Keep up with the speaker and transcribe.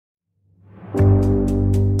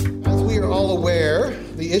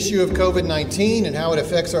The issue of COVID-19 and how it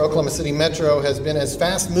affects our Oklahoma City Metro has been as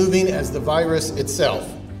fast-moving as the virus itself.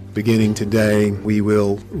 Beginning today, we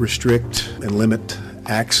will restrict and limit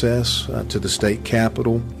access to the state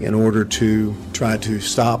capitol in order to try to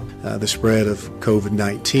stop the spread of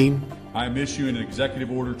COVID-19. I am issuing an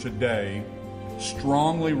executive order today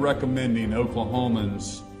strongly recommending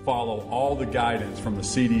Oklahomans follow all the guidance from the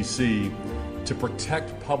CDC to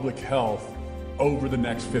protect public health over the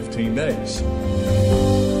next 15 days.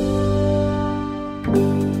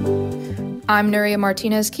 I'm Nuria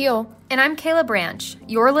Martinez-Keel. And I'm Kayla Branch.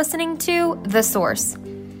 You're listening to The Source.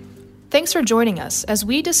 Thanks for joining us as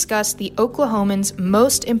we discuss the Oklahomans'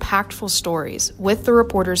 most impactful stories with the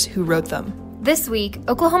reporters who wrote them. This week,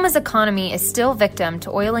 Oklahoma's economy is still victim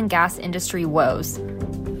to oil and gas industry woes.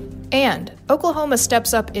 And Oklahoma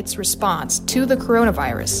steps up its response to the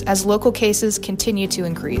coronavirus as local cases continue to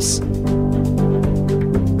increase.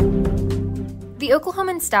 The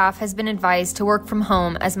Oklahoman staff has been advised to work from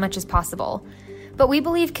home as much as possible. But we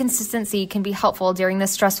believe consistency can be helpful during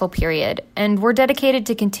this stressful period, and we're dedicated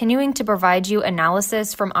to continuing to provide you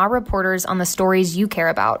analysis from our reporters on the stories you care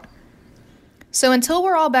about. So until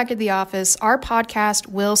we're all back at the office, our podcast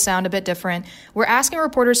will sound a bit different. We're asking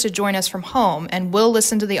reporters to join us from home, and we'll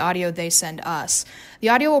listen to the audio they send us. The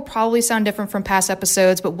audio will probably sound different from past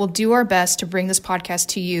episodes, but we'll do our best to bring this podcast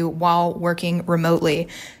to you while working remotely.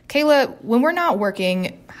 Kayla, when we're not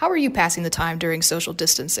working, how are you passing the time during social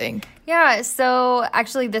distancing? Yeah, so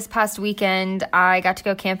actually this past weekend, I got to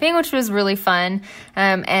go camping, which was really fun,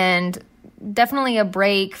 and definitely a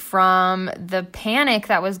break from the panic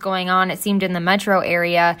that was going on, it seemed, in the metro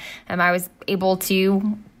area. I was able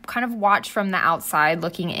to kind of watch from the outside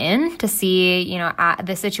looking in to see,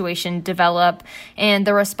 the situation develop and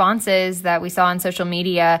the responses that we saw on social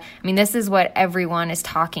media. I mean, this is what everyone is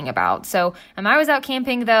talking about. So I was out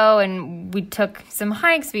camping, though, and we took some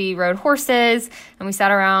hikes. We rode horses, and we sat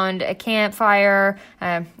around a campfire,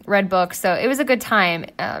 read books. So it was a good time.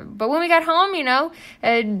 But when we got home,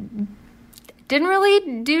 didn't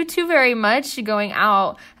really do too very much going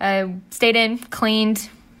out. Stayed in, cleaned,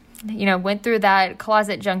 went through that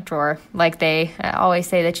closet junk drawer like they always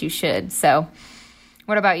say that you should. So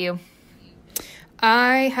what about you?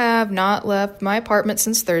 I have not left my apartment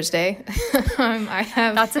since Thursday. I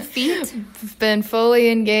have That's a feat. Been fully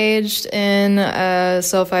engaged in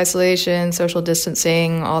self-isolation, social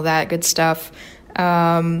distancing, all that good stuff,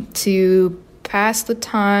 to pass the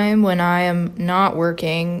time when I am not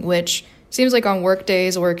working, which seems like on work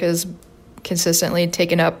days, work has consistently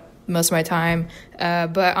taken up most of my time.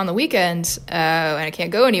 But on the weekends, when I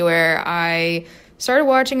can't go anywhere, I started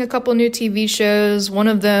watching a couple new TV shows. One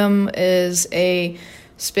of them is a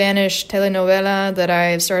Spanish telenovela that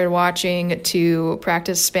I've started watching to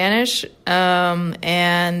practice Spanish,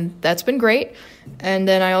 and that's been great. And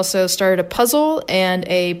then I also started a puzzle and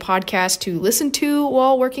a podcast to listen to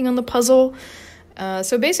while working on the puzzle.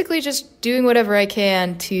 So basically just doing whatever I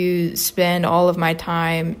can to spend all of my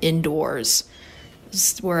time indoors,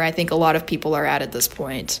 where I think a lot of people are at this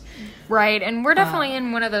point. Right, and we're definitely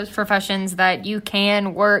in one of those professions that you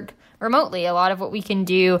can work remotely. A lot of what we can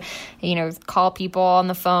do, call people on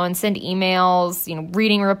the phone, send emails,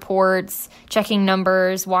 reading reports, checking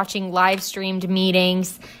numbers, watching live streamed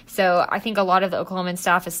meetings. So I think a lot of the Oklahoman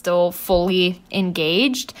staff is still fully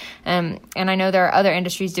engaged. And I know there are other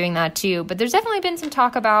industries doing that too. But there's definitely been some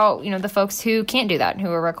talk about, the folks who can't do that, who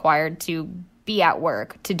are required to be at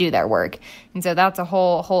work to do their work. And so that's a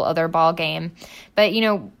whole other ball game. But,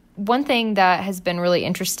 one thing that has been really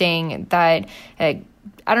interesting that I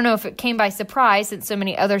don't know if it came by surprise since so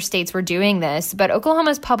many other states were doing this, but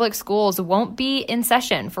Oklahoma's public schools won't be in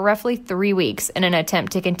session for roughly 3 weeks in an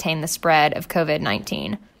attempt to contain the spread of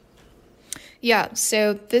COVID-19. Yeah,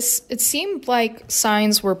 so it seemed like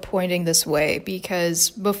signs were pointing this way,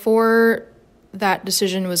 because before that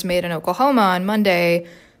decision was made in Oklahoma on Monday,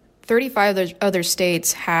 35 other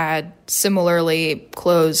states had similarly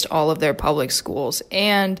closed all of their public schools.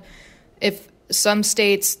 And if some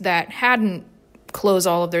states that hadn't closed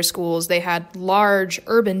all of their schools, they had large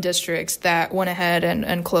urban districts that went ahead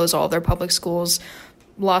and closed all of their public schools.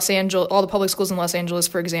 Los Angeles, all the public schools in Los Angeles,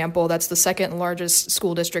 for example, that's the second largest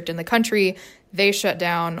school district in the country. They shut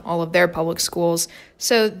down all of their public schools.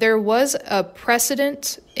 So there was a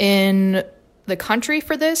precedent in the country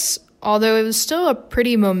for this, although it was still a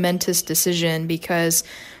pretty momentous decision because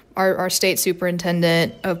our state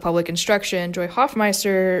superintendent of public instruction, Joy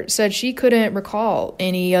Hoffmeister, said she couldn't recall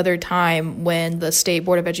any other time when the State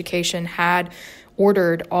Board of Education had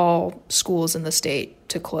ordered all schools in the state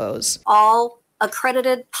to close. All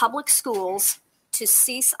accredited public schools to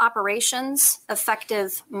cease operations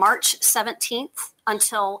effective March 17th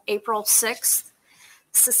until April 6th.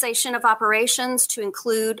 Cessation of operations to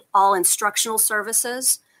include all instructional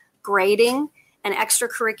services, grading, and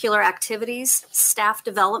extracurricular activities, staff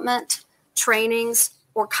development, trainings,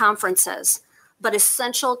 or conferences. But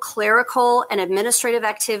essential clerical and administrative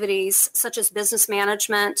activities such as business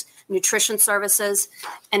management, nutrition services,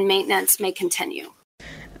 and maintenance may continue.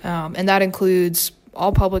 And that includes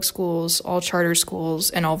all public schools, all charter schools,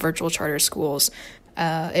 and all virtual charter schools.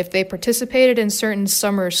 If they participated in certain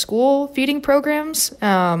summer school feeding programs,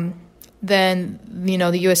 then, the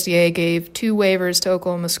USDA gave 2 waivers to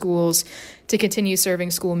Oklahoma schools to continue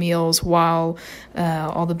serving school meals while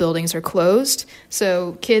all the buildings are closed.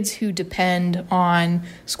 So kids who depend on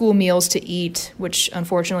school meals to eat, which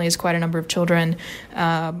unfortunately is quite a number of children,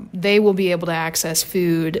 they will be able to access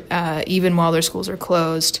food even while their schools are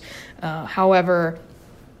closed. However,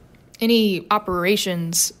 any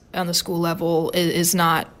operations on the school level is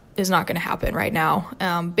not going to happen right now.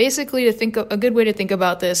 Basically, a good way to think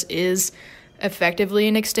about this is effectively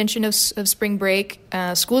an extension of spring break.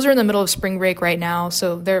 Schools are in the middle of spring break right now,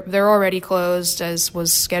 so they're already closed as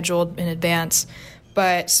was scheduled in advance.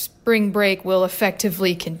 But spring break will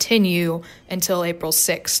effectively continue until April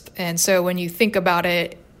 6th. And so when you think about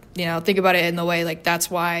it, in the way like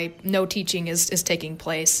that's why no teaching is taking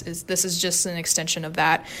place. This is just an extension of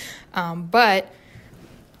that. But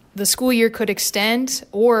the school year could extend,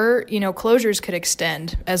 or, closures could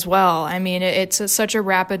extend as well. I mean, it's such a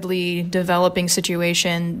rapidly developing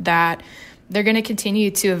situation that they're going to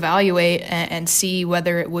continue to evaluate and see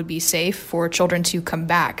whether it would be safe for children to come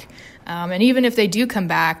back. And even if they do come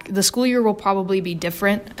back, the school year will probably be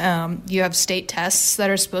different. You have state tests that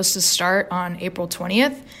are supposed to start on April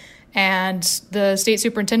 20th. And the state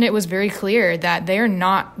superintendent was very clear that they're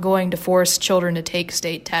not going to force children to take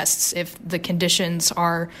state tests if the conditions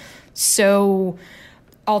are so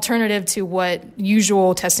alternative to what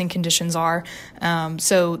usual testing conditions are.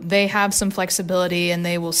 So they have some flexibility, and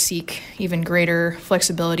they will seek even greater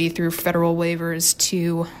flexibility through federal waivers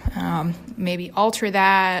to maybe alter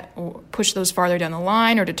that or push those farther down the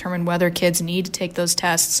line, or determine whether kids need to take those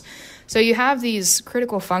tests. So you have these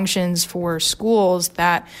critical functions for schools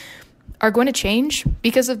that are going to change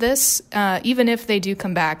because of this, even if they do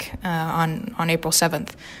come back on April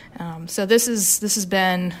 7th. So this has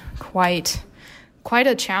been quite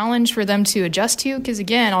a challenge for them to adjust to, because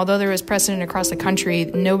again, although there is precedent across the country,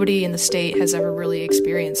 nobody in the state has ever really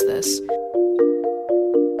experienced this.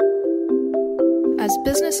 As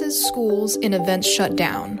businesses, schools, and events shut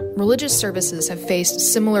down, religious services have faced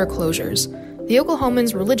similar closures. The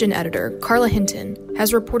Oklahoman's religion editor, Carla Hinton,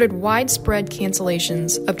 has reported widespread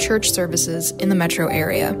cancellations of church services in the metro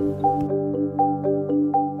area.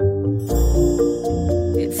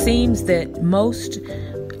 It seems that most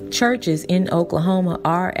churches in Oklahoma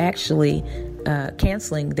are actually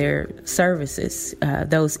canceling their services,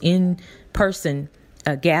 those in-person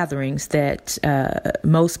gatherings that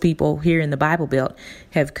most people here in the Bible Belt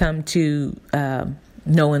have come to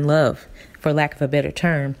know and love, for lack of a better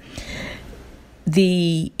term.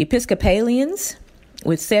 The Episcopalians,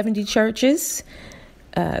 with 70 churches,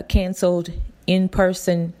 canceled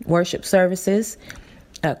in-person worship services.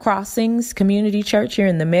 Crossings Community Church here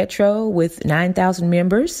in the metro with 9,000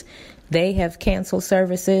 members, they have canceled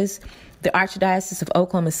services. The Archdiocese of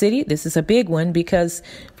Oklahoma City, this is a big one because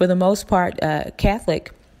for the most part,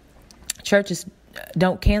 Catholic churches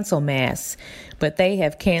don't cancel Mass, but they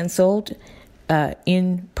have canceled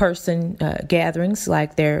in-person gatherings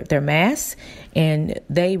like their Mass, and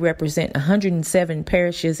they represent 107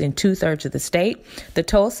 parishes in 2/3 of the state. The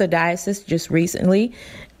Tulsa Diocese just recently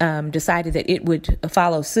decided that it would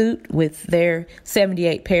follow suit with their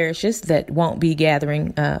 78 parishes that won't be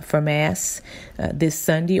gathering for Mass this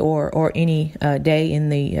Sunday or any day in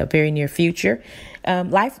the very near future.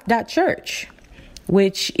 Life.Church,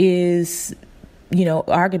 which is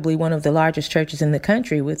arguably one of the largest churches in the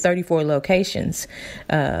country with 34 locations.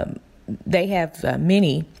 They have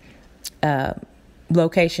many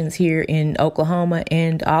locations here in Oklahoma,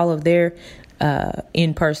 and all of their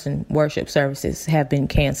in-person worship services have been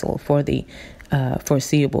canceled for the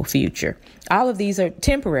foreseeable future. All of these are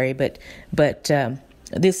temporary, but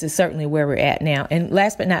this is certainly where we're at now. And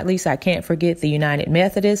last but not least, I can't forget the United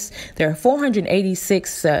Methodists. There are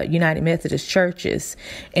 486 United Methodist churches.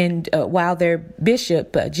 And while their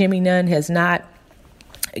bishop, Jimmy Nunn, has not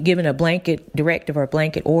given a blanket directive or a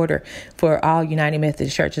blanket order for all United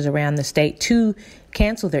Methodist churches around the state to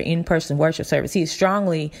cancel their in-person worship service. He is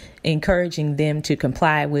strongly encouraging them to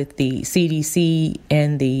comply with the CDC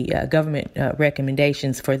and the government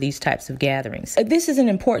recommendations for these types of gatherings. This is an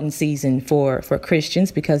important season for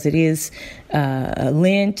Christians because it is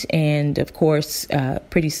Lent, and of course,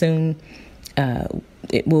 pretty soon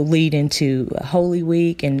it will lead into Holy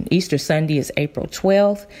Week, and Easter Sunday is April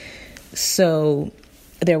 12th. So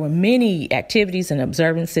there were many activities and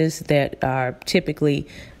observances that are typically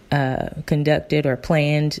conducted or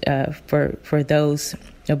planned for those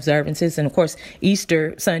observances, and of course,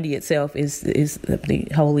 Easter Sunday itself is the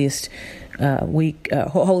holiest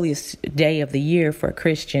holiest day of the year for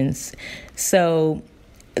Christians. So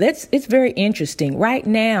it's very interesting. Right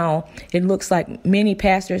now, it looks like many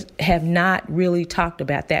pastors have not really talked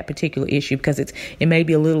about that particular issue because it may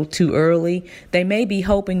be a little too early. They may be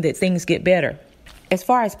hoping that things get better. As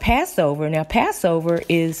far as Passover, now Passover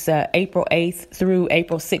is April 8th through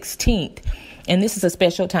April 16th. And this is a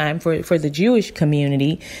special time for the Jewish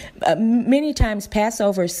community. Many times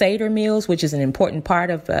Passover Seder meals, which is an important part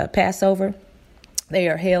of Passover, they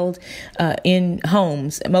are held in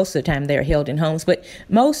homes. Most of the time they are held in homes. But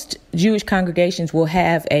most Jewish congregations will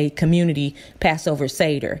have a community Passover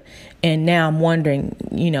Seder. And now I'm wondering,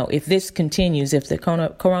 if this continues, if the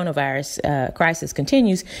coronavirus crisis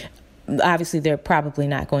continues, obviously, they're probably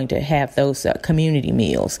not going to have those community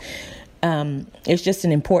meals. It's just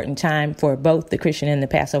an important time for both the Christian and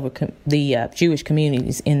the Jewish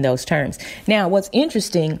communities in those terms. Now, what's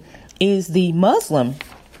interesting is the Muslim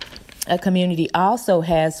community also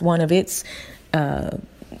has one of its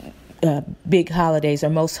big holidays or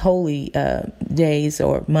most holy days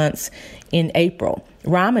or months in April.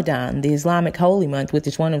 Ramadan, the Islamic holy month, which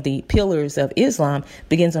is one of the pillars of Islam,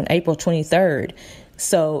 begins on April 23rd.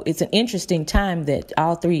 So it's an interesting time that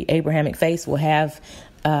all three Abrahamic faiths will have,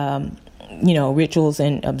 rituals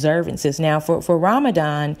and observances. Now, for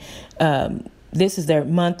Ramadan, this is their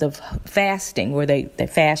month of fasting, where they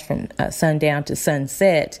fast from sundown to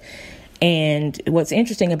sunset. And what's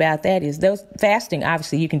interesting about that is those fasting,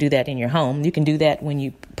 obviously, you can do that in your home. You can do that when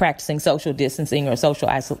you're practicing social distancing or social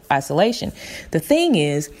isolation. The thing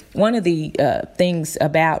is, one of the things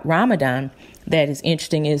about Ramadan that is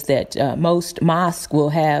interesting is that most mosques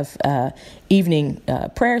will have evening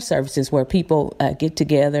prayer services where people get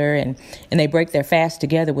together and they break their fast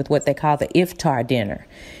together with what they call the iftar dinner.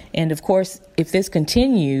 And of course, if this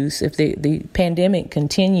continues, if the pandemic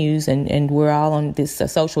continues and we're all on this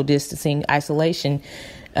social distancing isolation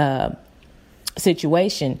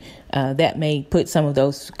situation, that may put some of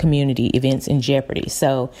those community events in jeopardy.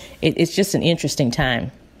 So it's just an interesting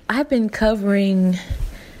time. I've been covering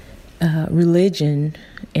religion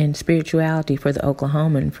and spirituality for the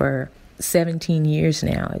Oklahoman for 17 years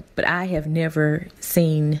now, but I have never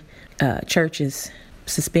seen churches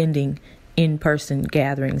suspending in-person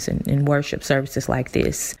gatherings and worship services like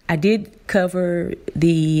this. I did cover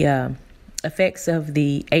the effects of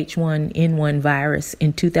the H1N1 virus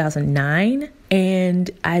in 2009, and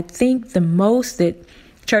I think the most that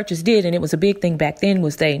churches did, and it was a big thing back then,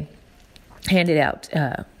 was they handed out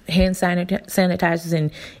hand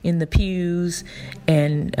sanitizers in the pews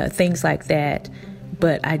and things like that.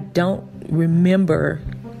 But I don't remember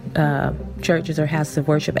churches or houses of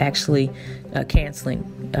worship actually canceling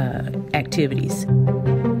activities.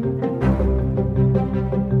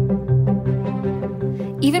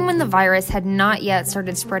 Even when the virus had not yet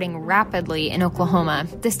started spreading rapidly in Oklahoma,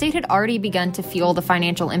 the state had already begun to feel the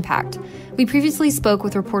financial impact. We previously spoke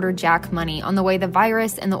with reporter Jack Money on the way the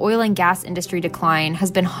virus and the oil and gas industry decline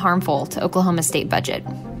has been harmful to Oklahoma's state budget.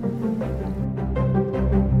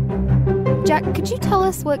 Jack, could you tell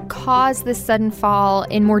us what caused this sudden fall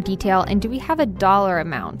in more detail, and do we have a dollar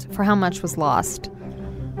amount for how much was lost?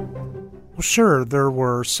 Well, sure. There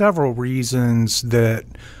were several reasons that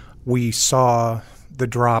we saw the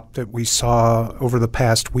drop that we saw over the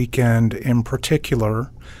past weekend in particular.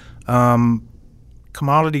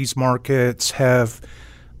 Commodities markets have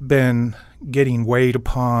been getting weighed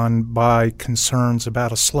upon by concerns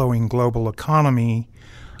about a slowing global economy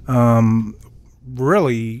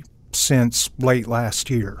really since late last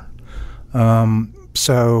year.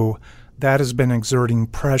 So that has been exerting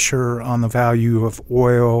pressure on the value of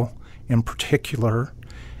oil in particular.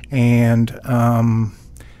 And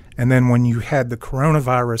then when you had the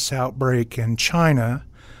coronavirus outbreak in China,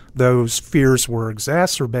 those fears were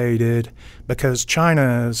exacerbated because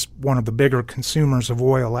China is one of the bigger consumers of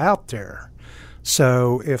oil out there.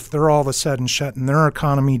 So if they're all of a sudden shutting their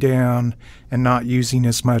economy down and not using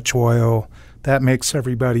as much oil, that makes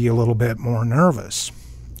everybody a little bit more nervous.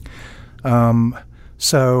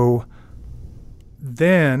 So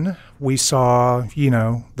then we saw,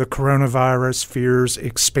 the coronavirus fears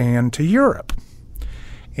expand to Europe.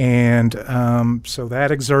 And so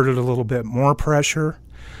that exerted a little bit more pressure.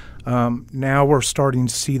 Now we're starting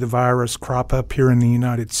to see the virus crop up here in the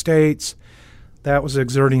United States. That was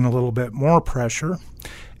exerting a little bit more pressure.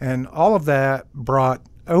 And all of that brought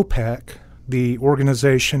OPEC, the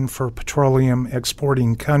Organization for Petroleum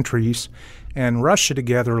Exporting Countries, and Russia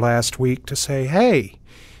together last week to say, hey,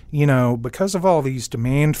 because of all these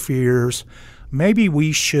demand fears, maybe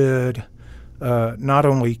we should not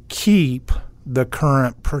only keep the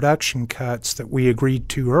current production cuts that we agreed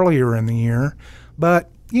to earlier in the year,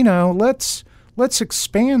 but, let's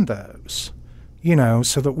expand those,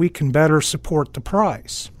 so that we can better support the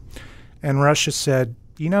price. And Russia said,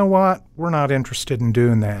 you know what, we're not interested in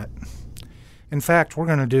doing that. In fact, we're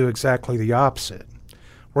going to do exactly the opposite.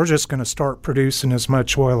 We're just going to start producing as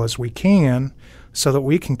much oil as we can so that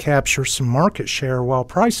we can capture some market share while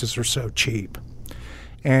prices are so cheap.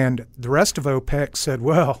 And the rest of OPEC said,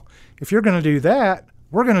 well, if you're going to do that,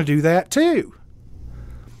 we're going to do that too.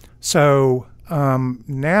 So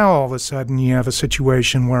now all of a sudden you have a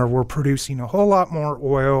situation where we're producing a whole lot more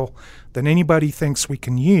oil than anybody thinks we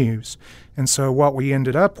can use. And so what we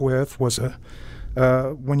ended up with was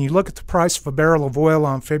when you look at the price of a barrel of oil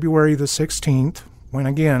on February the 16th, when,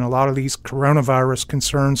 again, a lot of these coronavirus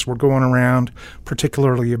concerns were going around,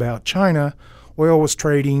 particularly about China, oil was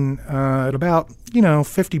trading at about,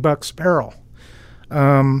 $50 a barrel.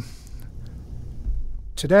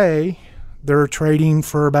 Today, they're trading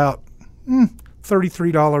for about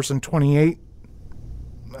 $33.28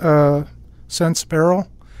 a barrel.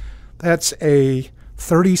 That's a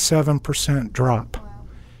 37% drop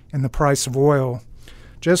in the price of oil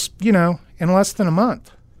just, in less than a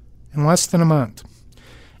month.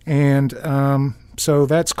 And so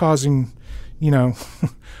that's causing,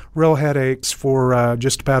 real headaches for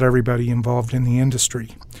just about everybody involved in the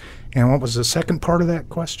industry. And what was the second part of that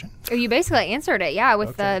question? Oh, you basically answered it,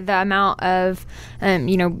 with the amount of,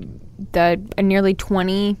 the nearly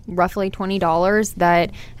roughly $20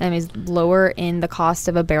 that is lower in the cost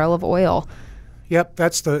of a barrel of oil. Yep,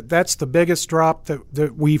 that's the biggest drop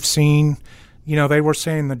that we've seen. They were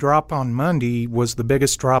saying the drop on Monday was the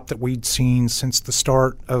biggest drop that we'd seen since the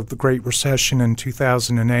start of the Great Recession in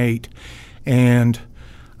 2008. And,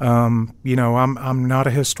 I'm not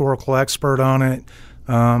a historical expert on it,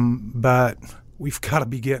 but we've got to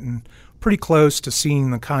be getting pretty close to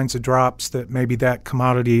seeing the kinds of drops that maybe that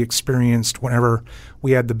commodity experienced whenever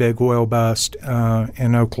we had the big oil bust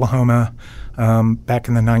in Oklahoma back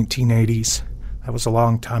in the 1980s. That was a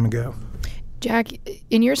long time ago. Jack,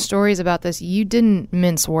 in your stories about this, you didn't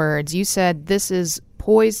mince words. You said this is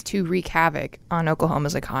poised to wreak havoc on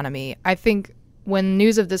Oklahoma's economy. I think when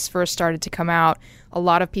news of this first started to come out, a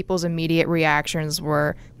lot of people's immediate reactions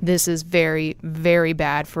were, this is very, very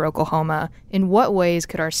bad for Oklahoma. In what ways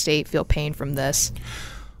could our state feel pain from this?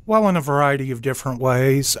 Well, in a variety of different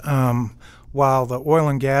ways. While the oil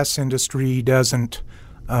and gas industry doesn't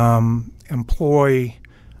employ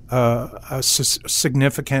a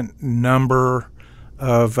significant number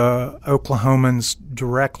of Oklahomans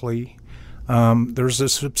directly, there's a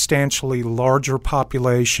substantially larger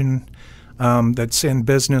population that's in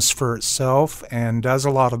business for itself and does a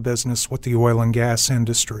lot of business with the oil and gas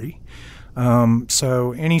industry.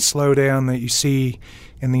 So any slowdown that you see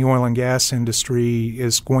in the oil and gas industry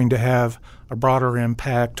is going to have a broader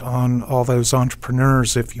impact on all those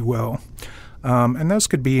entrepreneurs, if you will. And those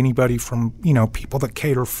could be anybody from, people that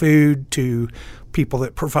cater food to people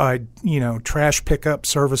that provide, trash pickup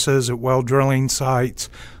services at well drilling sites.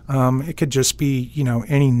 It could just be,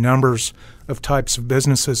 any numbers of types of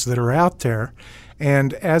businesses that are out there.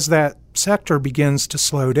 And as that sector begins to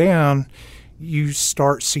slow down, you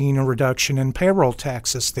start seeing a reduction in payroll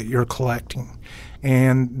taxes that you're collecting.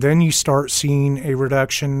 And then you start seeing a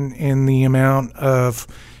reduction in the amount of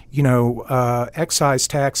excise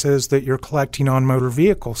taxes that you're collecting on motor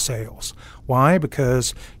vehicle sales. Why?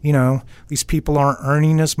 Because, these people aren't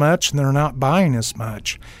earning as much and they're not buying as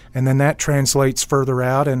much. And then that translates further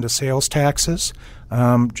out into sales taxes,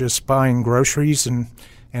 just buying groceries and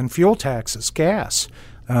fuel taxes, gas.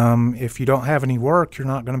 If you don't have any work, you're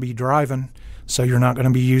not going to be driving, so you're not going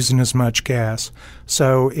to be using as much gas.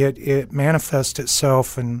 So it manifests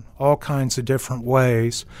itself in all kinds of different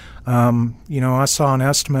ways. I saw an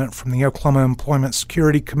estimate from the Oklahoma Employment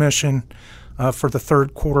Security Commission for the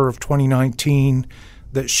third quarter of 2019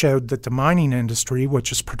 that showed that the mining industry,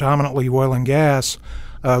 which is predominantly oil and gas,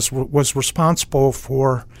 was responsible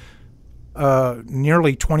for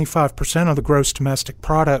nearly 25% of the gross domestic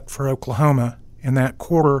product for Oklahoma in that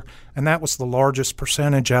quarter, and that was the largest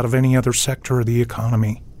percentage out of any other sector of the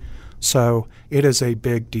economy. So it is a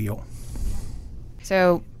big deal.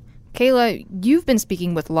 So, Kayla, you've been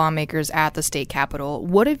speaking with lawmakers at the state capitol.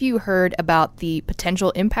 What have you heard about the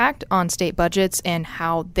potential impact on state budgets and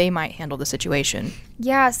how they might handle the situation?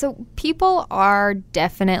 Yeah, so people are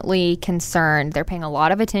definitely concerned. They're paying a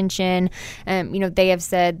lot of attention. They have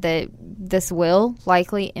said that this will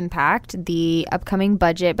likely impact the upcoming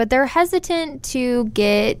budget, but they're hesitant to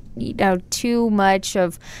get, too much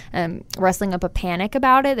of rustling up a panic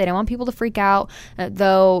about it. They don't want people to freak out,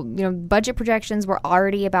 though, budget projections were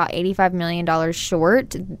already about $85 million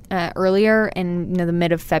short earlier in the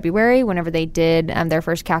mid of February whenever they did their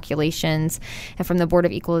first calculations from the Board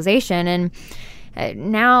of Equalization. And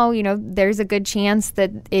now, there's a good chance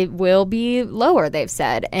that it will be lower, they've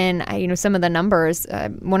said. And, some of the numbers,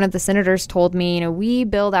 one of the senators told me, we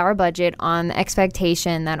build our budget on the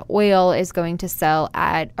expectation that oil is going to sell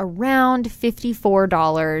at around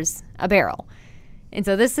 $54 a barrel. And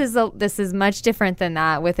so this is much different than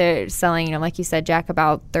that, with it selling, like you said, Jack,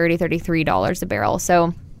 about $33 a barrel.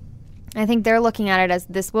 So I think they're looking at it as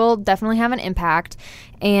this will definitely have an impact.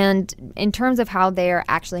 And in terms of how they're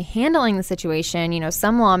actually handling the situation,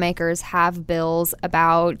 some lawmakers have bills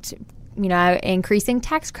about increasing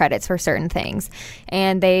tax credits for certain things.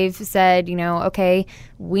 And they've said, okay,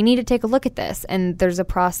 we need to take a look at this. And there's a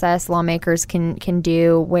process lawmakers can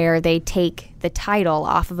do where they take the title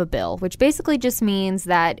off of a bill, which basically just means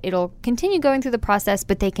that it'll continue going through the process,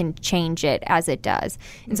 but they can change it as it does.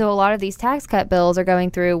 And so a lot of these tax cut bills are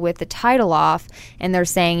going through with the title off, and they're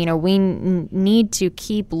saying, we need to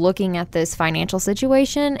keep looking at this financial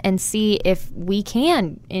situation and see if we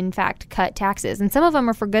can, in fact, cut taxes. And some of them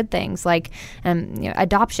are for good things like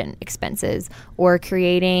adoption expenses or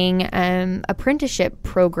creating apprenticeship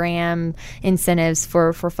program incentives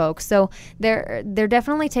for folks. So they're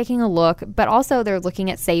definitely taking a look, but also they're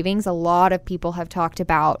looking at savings. A lot of people have talked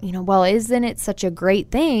about, well, isn't it such a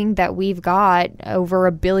great thing that we've got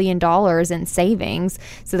over $1 billion in savings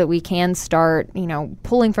so that we can start,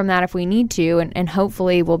 pulling from that if we need to, and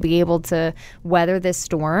hopefully we'll be able to weather this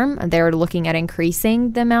storm. They're looking at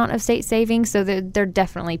increasing the amount of state savings, so they're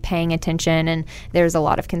definitely paying attention, and there's a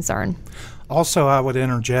lot of concern. Also, I would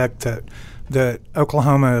interject that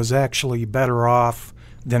Oklahoma is actually better off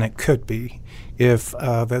than it could be. If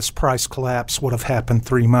this price collapse would have happened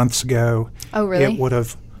 3 months ago, oh, really? It would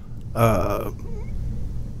have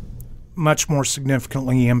much more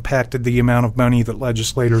significantly impacted the amount of money that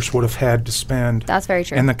legislators would have had to spend. That's very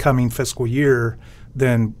true. In the coming fiscal year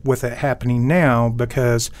than with it happening now,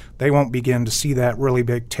 because they won't begin to see that really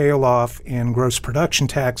big tail off in gross production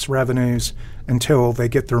tax revenues until they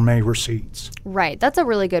get their May receipts. Right. That's a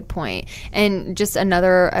really good point. And just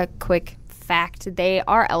another quick fact, they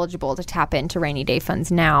are eligible to tap into rainy day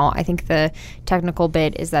funds now. I think the technical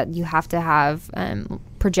bit is that you have to have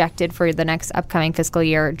projected for the next upcoming fiscal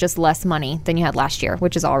year just less money than you had last year,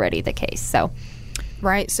 which is already the case. So,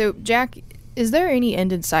 right. So, Jack, is there any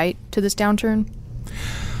end in sight to this downturn?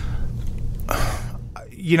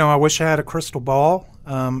 I wish I had a crystal ball.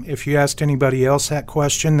 If you asked anybody else that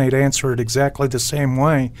question, they'd answer it exactly the same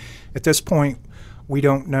way. At this point, we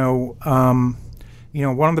don't know.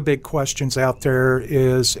 One of the big questions out there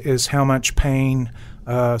is how much pain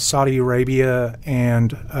Saudi Arabia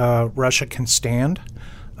and Russia can stand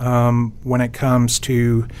when it comes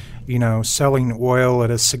to, selling oil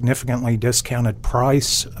at a significantly discounted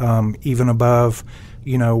price, even above,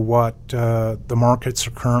 what the markets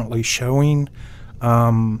are currently showing.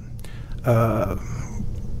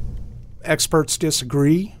 Experts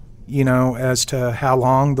disagree, as to how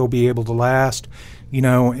long they'll be able to last.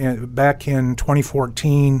 Back in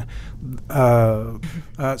 2014,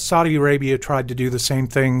 Saudi Arabia tried to do the same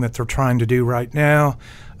thing that they're trying to do right now.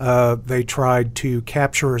 They tried to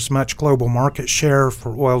capture as much global market share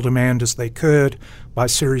for oil demand as they could by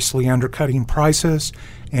seriously undercutting prices.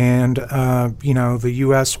 And, the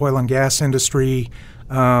U.S. oil and gas industry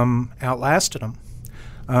outlasted them.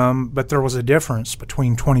 But there was a difference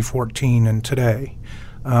between 2014 and today.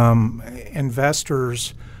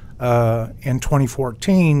 Investors in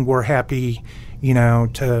 2014 were happy,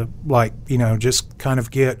 to just kind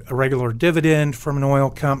of get a regular dividend from an oil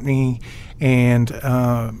company and,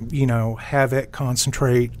 have it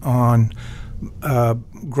concentrate on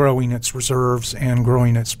growing its reserves and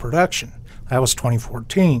growing its production. That was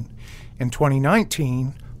 2014. In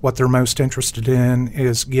 2019, what they're most interested in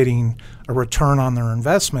is getting a return on their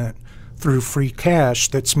investment through free cash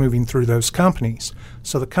that's moving through those companies.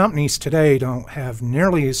 So the companies today don't have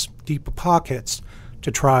nearly as deep of pockets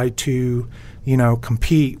to try to,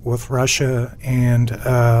 compete with Russia and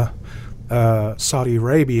Saudi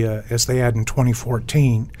Arabia as they had in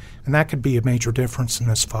 2014. And that could be a major difference in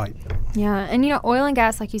this fight. Yeah. And, oil and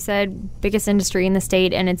gas, like you said, biggest industry in the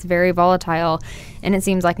state, and it's very volatile. And it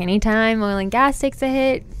seems like anytime oil and gas takes a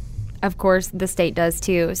hit, of course, the state does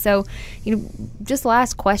too. So, just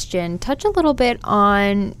last question, touch a little bit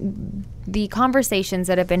on the conversations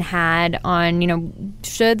that have been had on,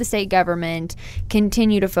 should the state government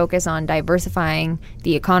continue to focus on diversifying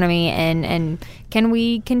the economy, and can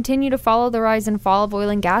we continue to follow the rise and fall of oil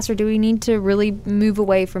and gas, or do we need to really move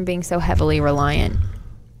away from being so heavily reliant?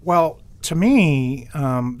 Well, to me,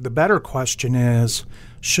 the better question is,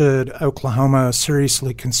 should Oklahoma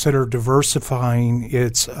seriously consider diversifying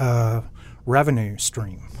its revenue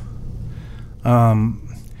stream? I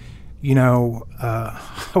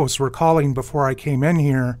was recalling before I came in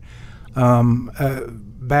here,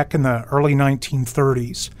 back in the early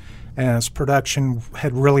 1930s, as production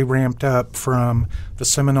had really ramped up from the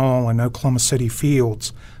Seminole and Oklahoma City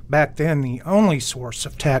fields. Back then, the only source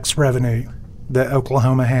of tax revenue that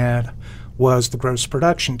Oklahoma had was the gross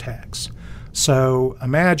production tax. So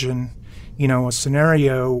imagine, a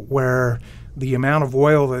scenario where the amount of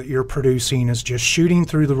oil that you're producing is just shooting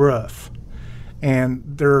through the roof, and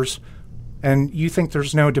you think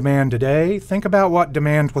there's no demand today. Think about what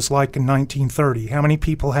demand was like in 1930. How many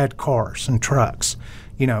people had cars and trucks?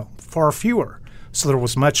 Far fewer. So there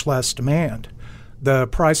was much less demand. The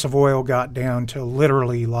price of oil got down to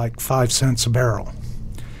literally like 5 cents a barrel.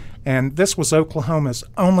 And this was Oklahoma's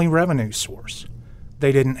only revenue source.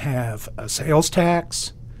 They didn't have a sales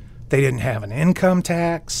tax. They didn't have an income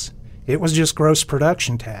tax. It was just gross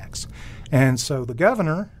production tax. And so the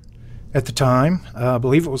governor at the time, I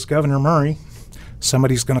believe it was Governor Murray,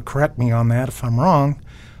 somebody's going to correct me on that if I'm wrong,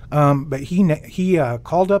 but he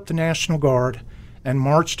called up the National Guard and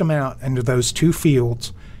marched them out into those two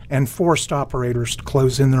fields and forced operators to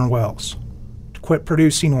close in their wells, to quit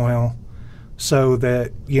producing oil so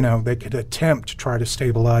that, they could attempt to try to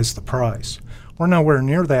stabilize the price. We're nowhere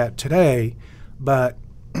near that today, but,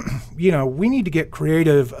 we need to get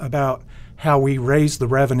creative about how we raise the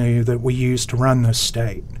revenue that we use to run this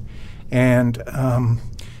state. And,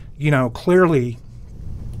 clearly,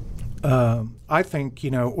 I think,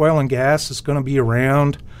 oil and gas is going to be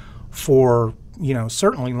around for,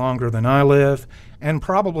 certainly longer than I live, and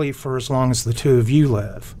probably for as long as the two of you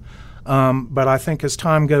live. But I think as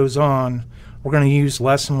time goes on, we're going to use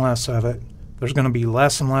less and less of it. There's going to be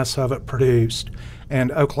less and less of it produced.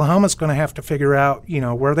 And Oklahoma's going to have to figure out,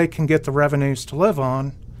 where they can get the revenues to live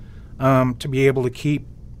on, to be able to keep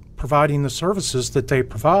providing the services that they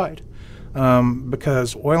provide.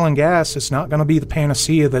 Because oil and gas is not going to be the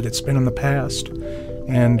panacea that it's been in the past.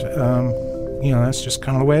 And, that's just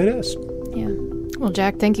kind of the way it is. Yeah. Well,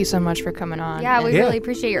 Jack, thank you so much for coming on. Yeah, we really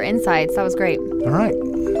appreciate your insights. That was great. All right.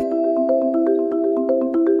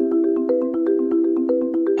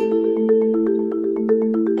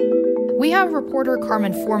 We have reporter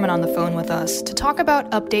Carmen Foreman on the phone with us to talk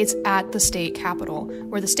about updates at the state capitol,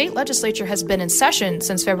 where the state legislature has been in session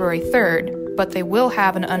since February 3rd, but they will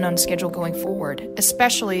have an unknown schedule going forward,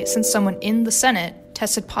 especially since someone in the Senate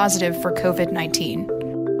tested positive for COVID-19.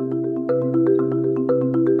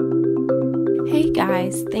 Hey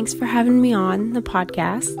guys, thanks for having me on the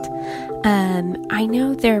podcast. I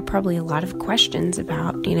know there are probably a lot of questions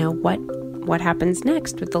about, what happens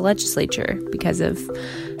next with the legislature because of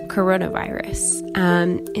coronavirus.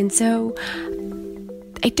 And so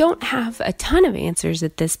I don't have a ton of answers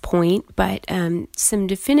at this point, but some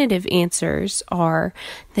definitive answers are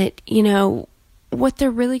that, what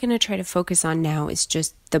they're really going to try to focus on now is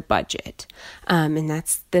just the budget. And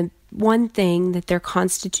that's the one thing that they're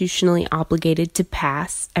constitutionally obligated to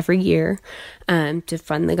pass every year, to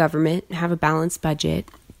fund the government, have a balanced budget.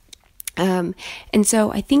 And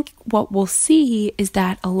so I think what we'll see is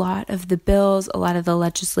that a lot of the bills, a lot of the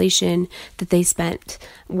legislation that they spent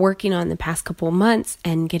working on the past couple of months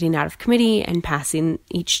and getting out of committee and passing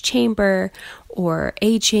each chamber or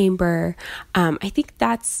a chamber, I think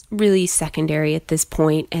that's really secondary at this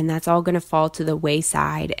point, and that's all going to fall to the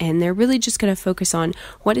wayside. And they're really just going to focus on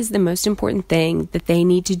what is the most important thing that they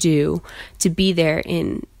need to do to be there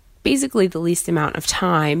in basically the least amount of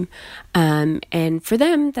time. And for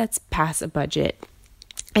them, that's pass a budget.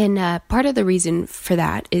 And part of the reason for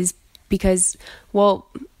that is because,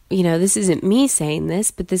 this isn't me saying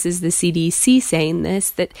this, but this is the CDC saying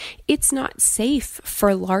this, that it's not safe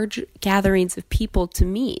for large gatherings of people to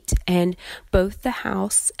meet. And both the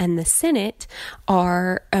House and the Senate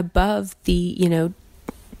are above the,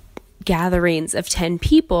 gatherings of 10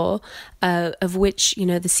 people, of which, the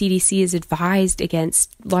CDC is advised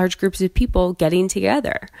against large groups of people getting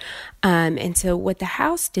together. And so what the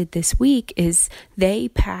House did this week is they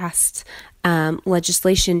passed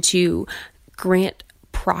legislation to grant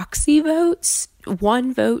proxy votes,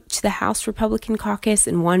 one vote to the House Republican caucus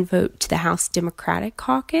and one vote to the House Democratic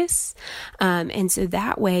caucus. And so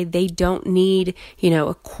that way they don't need,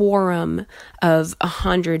 a quorum of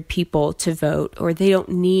 100 people to vote, or they don't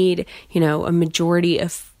need, a majority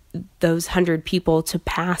of those 100 people to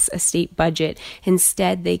pass a state budget.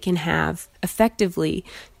 Instead, they can have effectively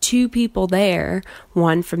 2 people there,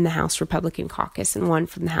 one from the House Republican caucus and one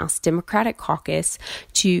from the House Democratic caucus,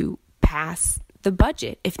 to pass the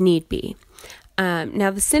budget if need be. Now,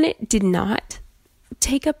 the Senate did not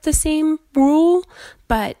take up the same rule,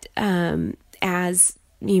 but as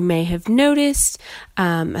you may have noticed,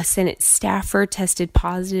 a Senate staffer tested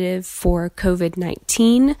positive for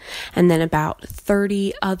COVID-19, and then about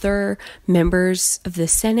 30 other members of the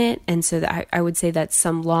Senate. And so I would say that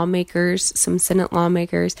some lawmakers, some Senate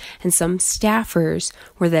lawmakers, and some staffers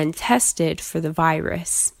were then tested for the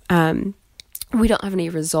virus. We don't have any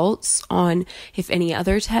results on if any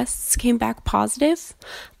other tests came back positive,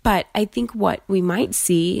 but I think what we might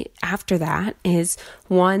see after that is,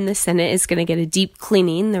 one, the Senate is going to get a deep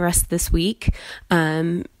cleaning the rest of this week.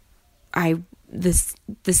 The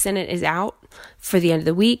Senate is out for the end of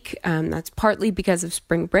the week. That's partly because of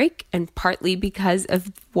spring break and partly because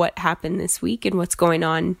of what happened this week and what's going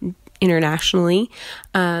on internationally.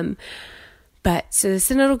 But so the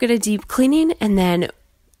Senate will get a deep cleaning, and then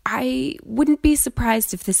I wouldn't be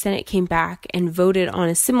surprised if the Senate came back and voted on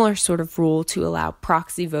a similar sort of rule to allow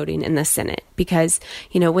proxy voting in the Senate. Because,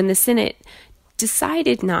 when the Senate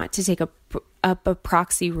decided not to take up a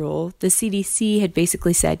proxy rule, the CDC had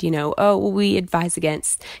basically said, we advise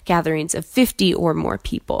against gatherings of 50 or more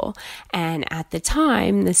people. And at the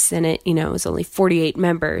time, the Senate, was only 48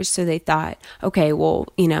 members. So they thought, okay, well,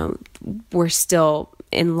 we're still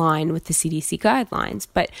in line with the CDC guidelines.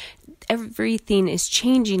 But everything is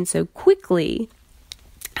changing so quickly.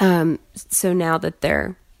 So now that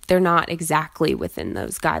they're not exactly within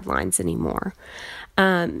those guidelines anymore.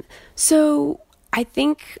 So I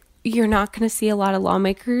think you're not going to see a lot of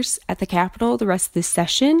lawmakers at the Capitol the rest of this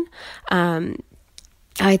session.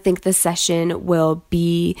 I think the session will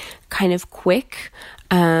be kind of quick,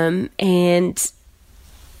 and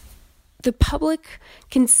the public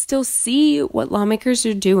can still see what lawmakers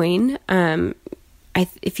are doing.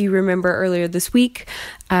 If you remember earlier this week,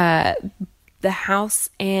 the House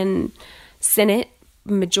and Senate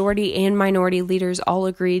majority and minority leaders all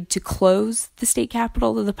agreed to close the state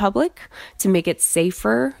capitol to the public to make it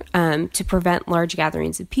safer, to prevent large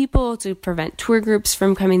gatherings of people, to prevent tour groups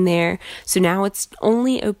from coming there. So now it's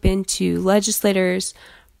only open to legislators,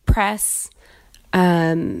 press,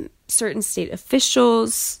 certain state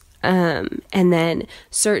officials, and then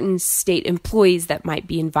certain state employees that might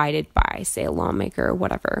be invited by, say, a lawmaker or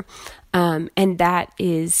whatever. And that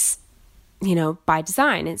is, by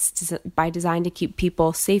design. It's by design to keep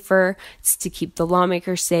people safer. It's to keep the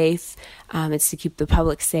lawmakers safe. It's to keep the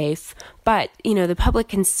public safe. But, the public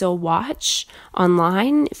can still watch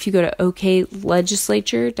online. If you go to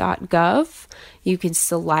oklegislature.gov, you can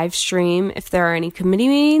still live stream. If there are any committee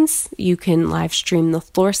meetings, you can live stream the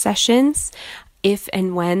floor sessions. If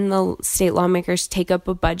and when the state lawmakers take up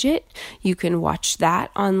a budget, you can watch that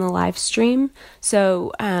on the live stream.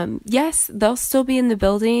 So, yes, they'll still be in the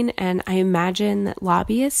building, and I imagine that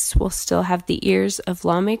lobbyists will still have the ears of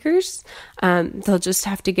lawmakers. They'll just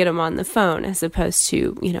have to get them on the phone as opposed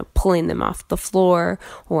to, pulling them off the floor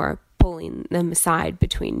or pulling them aside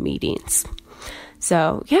between meetings.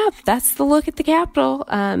 So, yeah, that's the look at the Capitol.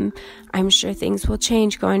 I'm sure things will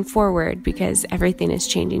change going forward because everything is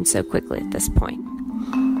changing so quickly at this point.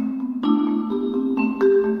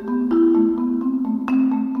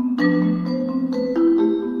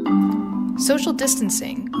 Social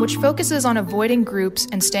distancing, which focuses on avoiding groups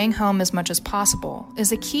and staying home as much as possible,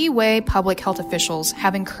 is a key way public health officials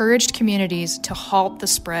have encouraged communities to halt the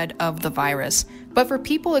spread of the virus. But for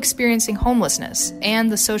people experiencing homelessness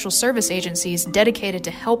and the social service agencies dedicated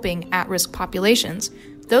to helping at-risk populations,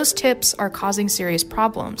 those tips are causing serious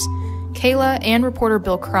problems. Kayla and reporter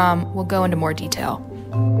Bill Crum will go into more detail.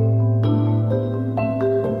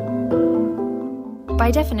 by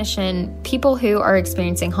definition, people who are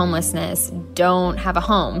experiencing homelessness don't have a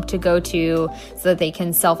home to go to so that they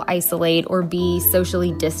can self-isolate or be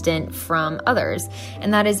socially distant from others.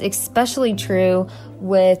 And that is especially true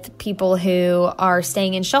with people who are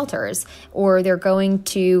staying in shelters or they're going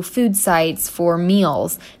to food sites for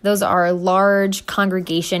meals. Those are large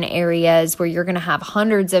congregation areas where you're going to have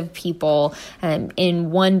hundreds of people in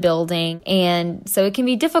one building. And so it can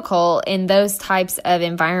be difficult in those types of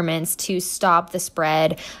environments to stop the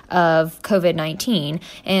spread of COVID-19.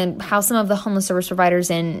 And how some of the homeless service providers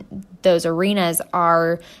in those arenas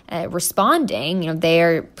are responding,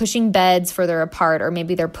 they're pushing beds further apart, or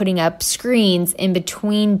maybe they're putting up screens in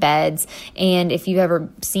between beds. And if you've ever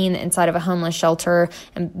seen the inside of a homeless shelter,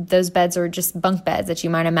 those beds are just bunk beds that you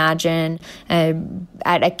might imagine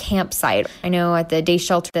at a campsite. I know at the day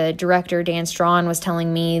shelter, the director, Dan Strawn, was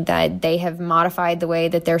telling me that they have modified the way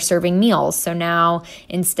that they're serving meals. So now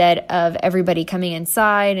instead of everybody coming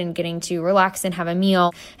inside and getting to relax and have a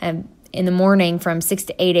meal, in the morning from 6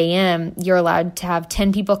 to 8 a.m., you're allowed to have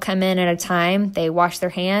 10 people come in at a time. They wash their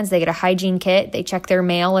hands, they get a hygiene kit, they check their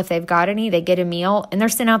mail if they've got any, they get a meal, and they're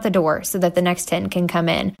sent out the door so that the next 10 can come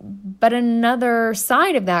in. But another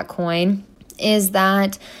side of that coin is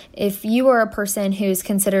that if you are a person who's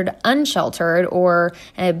considered unsheltered, or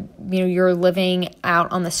you're living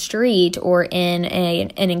out on the street or in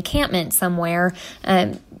an encampment somewhere,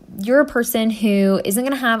 you're a person who isn't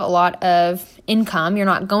going to have a lot of income. You're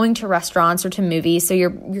not going to restaurants or to movies, so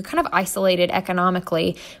you're kind of isolated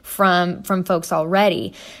economically from folks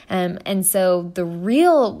already. And so the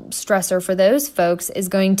real stressor for those folks is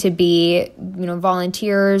going to be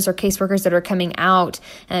volunteers or caseworkers that are coming out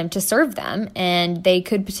to serve them, and they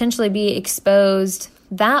could potentially be exposed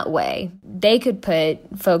that way. They could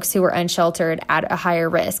put folks who are unsheltered at a higher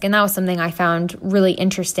risk. And that was something I found really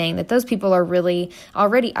interesting, that those people are really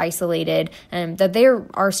already isolated and that they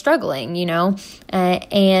are struggling,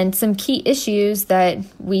 and some key issues that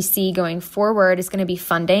we see going forward is going to be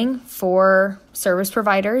funding for service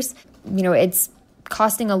providers. It's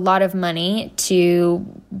costing a lot of money to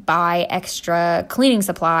buy extra cleaning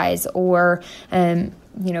supplies or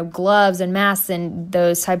gloves and masks and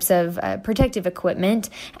those types of protective equipment.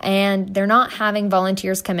 And they're not having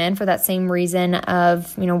volunteers come in for that same reason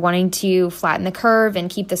of, wanting to flatten the curve and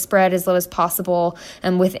keep the spread as low as possible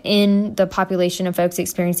within the population of folks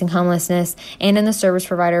experiencing homelessness and in the service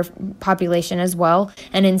provider population as well.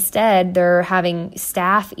 And instead, they're having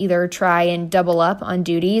staff either try and double up on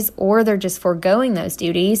duties, or they're just foregoing those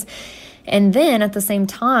duties. And then at the same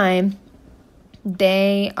time,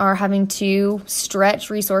 they are having to stretch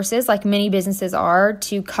resources, like many businesses are,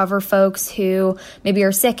 to cover folks who maybe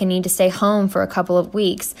are sick and need to stay home for a couple of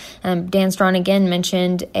weeks. Dan Strawn again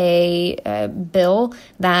mentioned a bill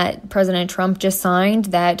that President Trump just signed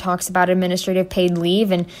that talks about administrative paid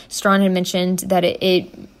leave, and Strawn had mentioned that it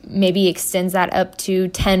maybe extends that up to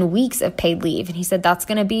 10 weeks of paid leave. And he said that's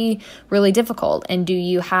going to be really difficult. And do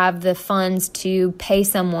you have the funds to pay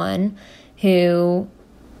someone who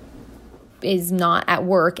is not at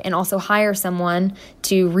work and also hire someone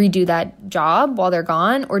to redo that job while they're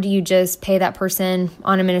gone? Or do you just pay that person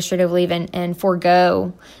on administrative leave and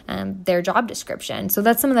forego their job description? So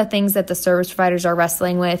that's some of the things that the service providers are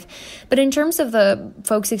wrestling with. But in terms of the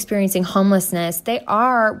folks experiencing homelessness, they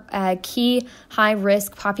are a key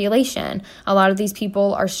high-risk population. A lot of these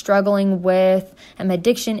people are struggling with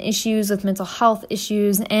addiction issues, with mental health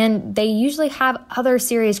issues, and they usually have other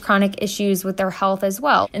serious chronic issues with their health as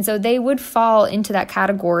well. And so they would fall into that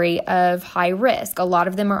category of high risk. A lot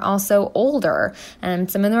of them are also older, and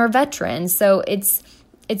some of them are veterans. So it's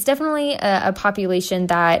definitely a population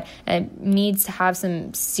that needs to have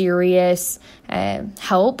some serious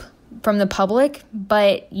help from the public,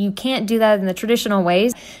 but you can't do that in the traditional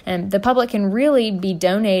ways. The public can really be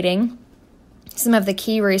donating some of the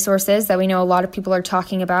key resources that we know a lot of people are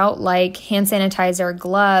talking about, like hand sanitizer,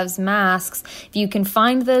 gloves, masks. If you can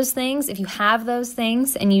find those things, if you have those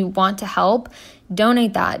things and you want to help,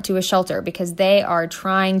 donate that to a shelter, because they are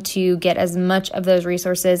trying to get as much of those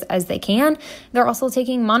resources as they can. They're also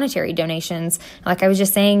taking monetary donations. Like I was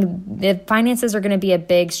just saying, the finances are going to be a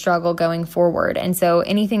big struggle going forward. And so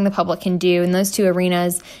anything the public can do in those two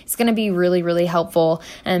arenas is going to be really, really helpful.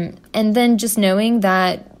 And then just knowing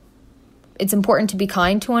that it's important to be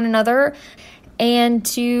kind to one another and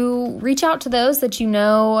to reach out to those that you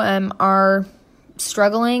know are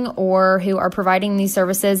struggling or who are providing these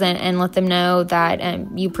services, and let them know that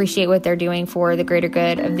you appreciate what they're doing for the greater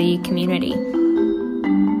good of the community.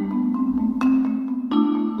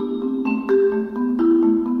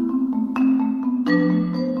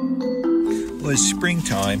 Well, it's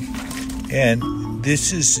springtime, and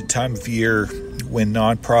this is the time of year when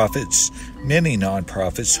many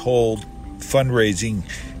nonprofits hold fundraising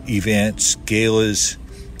events, galas,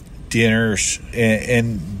 dinners,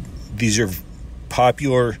 and these are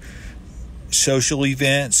popular social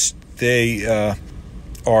events. They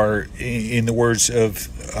are, in the words of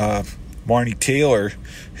Marnie Taylor,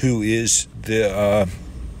 who is the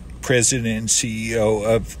president and CEO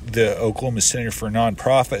of the Oklahoma Center for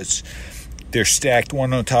Nonprofits, they're stacked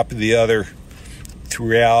one on top of the other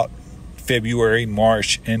throughout February,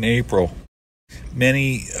 March, and April.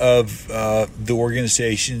 Many of the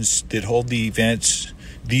organizations that hold these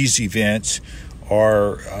events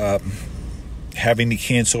are having to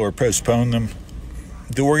cancel or postpone them.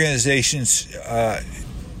 The organizations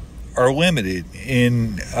are limited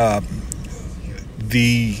in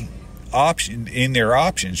their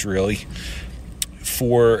options, really,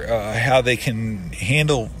 for how they can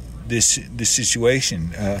handle this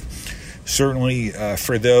situation. Certainly,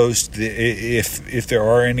 for those that, if there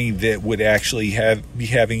are any that would actually be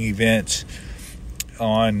having events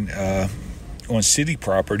on city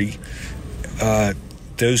property,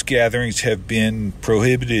 those gatherings have been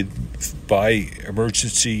prohibited by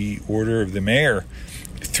emergency order of the mayor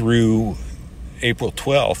through April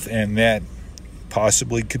 12th, and that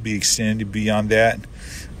possibly could be extended beyond that.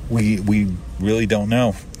 We really don't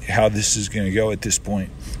know how this is going to go at this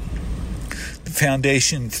point. The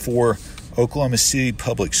Foundation for Oklahoma City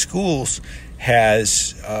Public Schools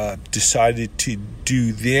has decided to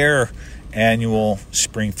do their annual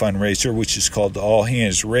spring fundraiser, which is called All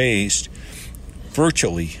Hands Raised,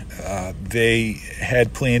 virtually. They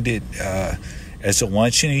had planned it as a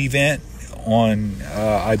luncheon event on,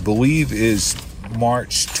 I believe, is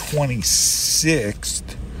March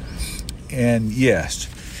 26th.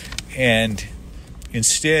 And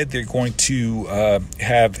instead they're going to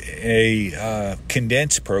have a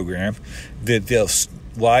condensed program that they'll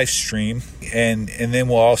live stream, and then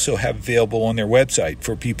we'll also have available on their website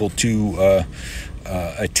for people to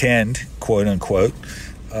attend, quote unquote,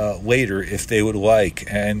 later if they would like.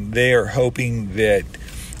 And they are hoping that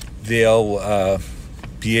they'll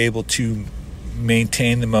be able to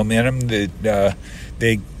maintain the momentum that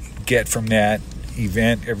they get from that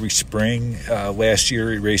event every spring. Last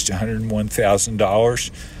year it raised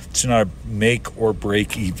 $101,000. It's not a make or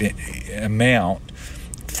break amount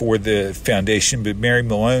for the foundation, but Mary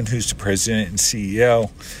Malone, who's the president and CEO,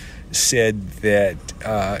 said that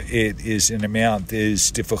it is an amount that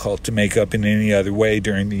is difficult to make up in any other way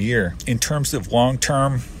during the year. In terms of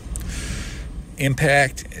long-term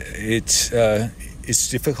impact, it's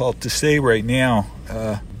difficult to say right now.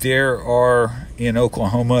 There are in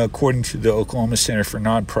Oklahoma, according to the Oklahoma Center for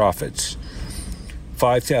Nonprofits,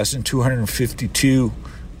 5,252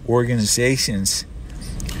 organizations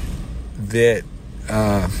that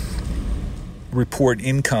report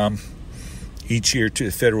income each year to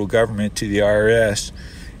the federal government, to the IRS,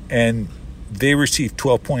 and they receive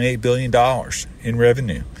 $12.8 billion in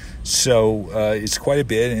revenue. So it's quite a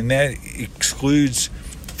bit, and that excludes,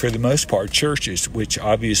 for the most part, churches, which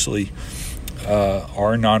obviously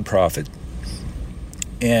are nonprofit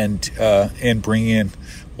and bring in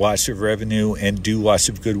lots of revenue and do lots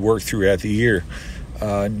of good work throughout the year.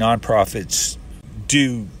 Nonprofits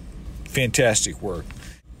do fantastic work.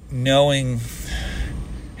 Knowing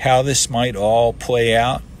how this might all play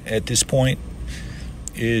out at this point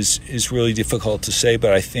is really difficult to say,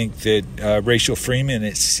 but I think that Rachel Freeman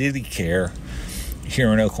at City Care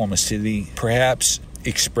here in Oklahoma City perhaps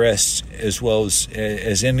expressed as well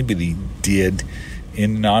as anybody did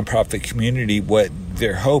in the nonprofit community what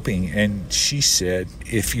they're hoping. And she said,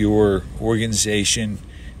 if your organization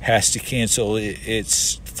has to cancel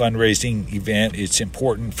its fundraising event, it's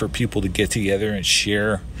important for people to get together and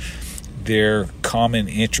share their common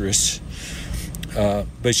interests.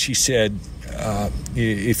 But she said,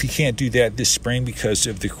 if you can't do that this spring because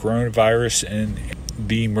of the coronavirus and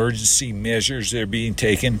the emergency measures that are being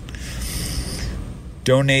taken,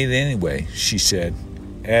 donate anyway, she said.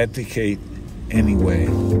 Advocate anyway.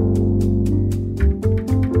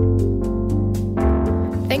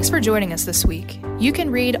 Thanks for joining us this week. You can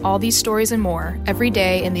read all these stories and more every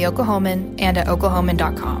day in the Oklahoman and at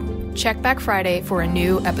oklahoman.com. Check back Friday for a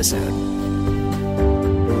new episode.